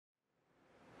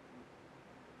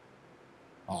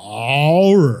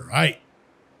All right.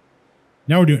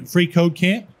 Now we're doing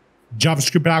freeCodeCamp,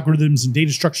 JavaScript algorithms and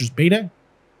data structures beta.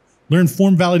 Learn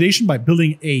form validation by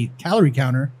building a calorie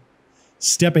counter.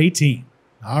 Step 18.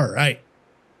 All right.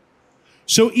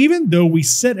 So even though we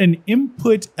set an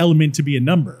input element to be a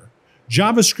number,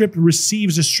 JavaScript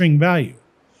receives a string value.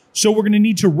 So we're going to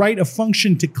need to write a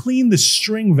function to clean the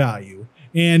string value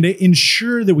and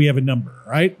ensure that we have a number,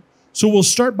 right? So we'll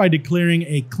start by declaring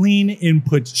a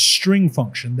cleanInputString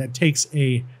function that takes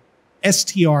a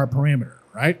str parameter,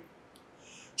 right?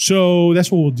 So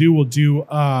that's what we'll do. We'll do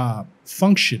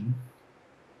function,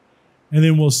 and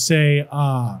then we'll say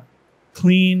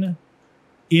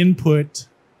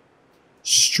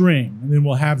cleanInputString, and then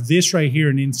we'll have this right here,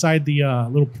 and inside the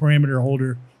little parameter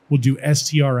holder, we'll do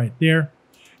str right there,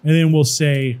 and then we'll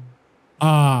say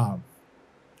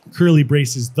curly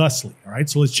braces thusly. All right,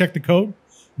 so let's check the code.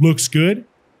 Looks good,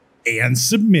 and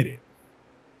submit it.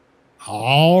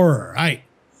 All right.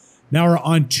 Now we're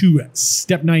on to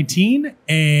step 19,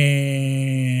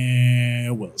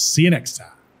 and we'll see you next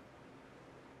time.